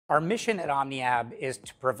Our mission at OmniAb is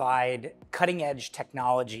to provide cutting-edge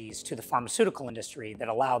technologies to the pharmaceutical industry that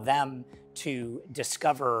allow them to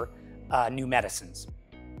discover new medicines.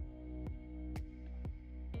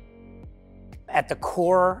 At the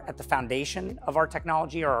core, at the foundation of our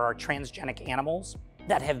technology are our transgenic animals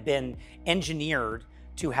that have been engineered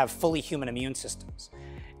to have fully human immune systems.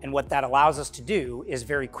 And what that allows us to do is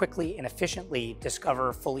very quickly and efficiently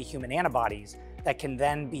discover fully human antibodies that can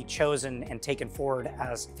then be chosen and taken forward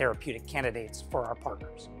as therapeutic candidates for our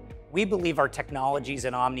partners. We believe our technologies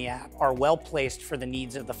at OmniAb are well placed for the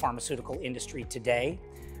needs of the pharmaceutical industry today,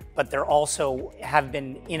 but there also have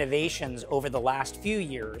been innovations over the last few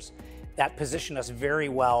years that position us very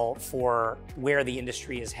well for where the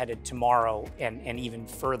industry is headed tomorrow and even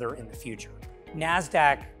further in the future.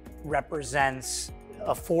 Nasdaq represents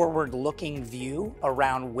a forward-looking view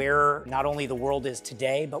around where not only the world is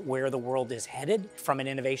today, but where the world is headed from an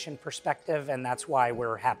innovation perspective, and that's why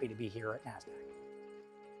we're happy to be here at Nasdaq.